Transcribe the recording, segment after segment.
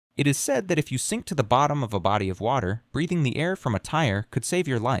It is said that if you sink to the bottom of a body of water, breathing the air from a tire could save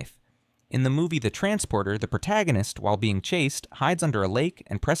your life. In the movie The Transporter, the protagonist, while being chased, hides under a lake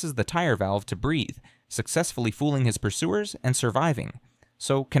and presses the tire valve to breathe, successfully fooling his pursuers and surviving.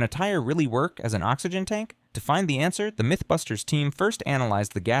 So, can a tire really work as an oxygen tank? To find the answer, the MythBusters team first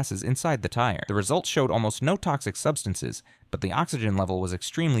analyzed the gases inside the tire. The results showed almost no toxic substances, but the oxygen level was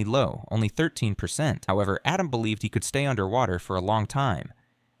extremely low, only 13%. However, Adam believed he could stay underwater for a long time.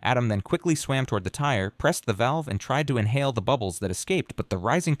 Adam then quickly swam toward the tire, pressed the valve, and tried to inhale the bubbles that escaped, but the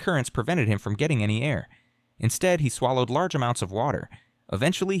rising currents prevented him from getting any air. Instead, he swallowed large amounts of water.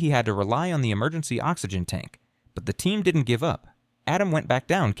 Eventually, he had to rely on the emergency oxygen tank. But the team didn't give up. Adam went back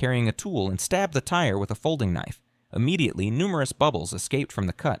down carrying a tool and stabbed the tire with a folding knife. Immediately, numerous bubbles escaped from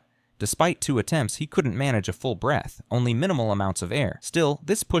the cut. Despite 2 attempts, he couldn't manage a full breath, only minimal amounts of air. Still,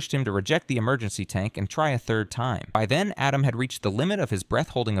 this pushed him to reject the emergency tank and try a 3rd time. By then, Adam had reached the limit of his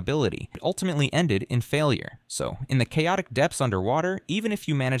breath-holding ability. It ultimately ended in failure. So, in the chaotic depths underwater, even if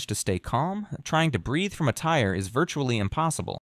you manage to stay calm, trying to breathe from a tire is virtually impossible.